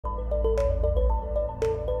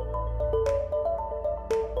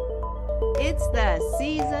It's the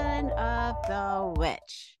season of the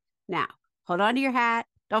witch. Now, hold on to your hat.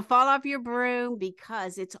 Don't fall off your broom,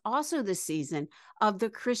 because it's also the season of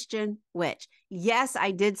the Christian witch. Yes,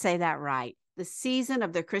 I did say that right. The season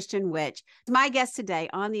of the Christian witch. My guest today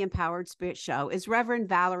on the Empowered Spirit Show is Reverend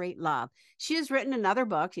Valerie Love. She has written another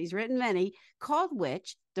book, she's written many, called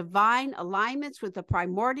Witch: Divine Alignments with the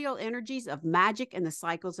Primordial Energies of Magic and the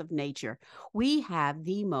Cycles of Nature. We have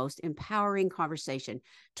the most empowering conversation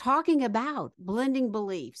talking about blending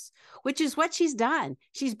beliefs, which is what she's done.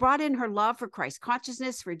 She's brought in her love for Christ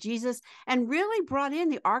consciousness, for Jesus, and really brought in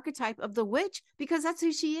the archetype of the witch, because that's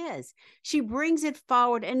who she is. She brings it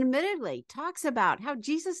forward and admittedly talks about how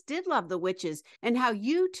Jesus did love the witches and how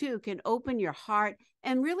you too can open your heart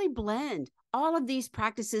and really blend all of these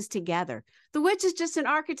practices together. The witch is just an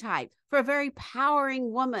archetype for a very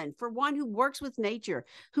powering woman, for one who works with nature,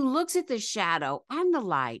 who looks at the shadow and the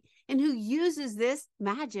light, and who uses this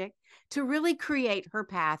magic to really create her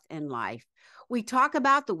path in life. We talk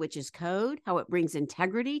about the witch's code, how it brings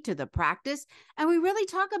integrity to the practice, and we really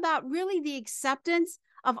talk about really the acceptance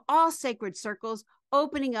of all sacred circles,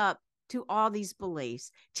 opening up to all these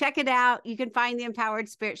beliefs. Check it out. You can find the Empowered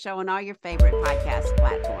Spirit Show on all your favorite podcast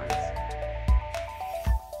platforms.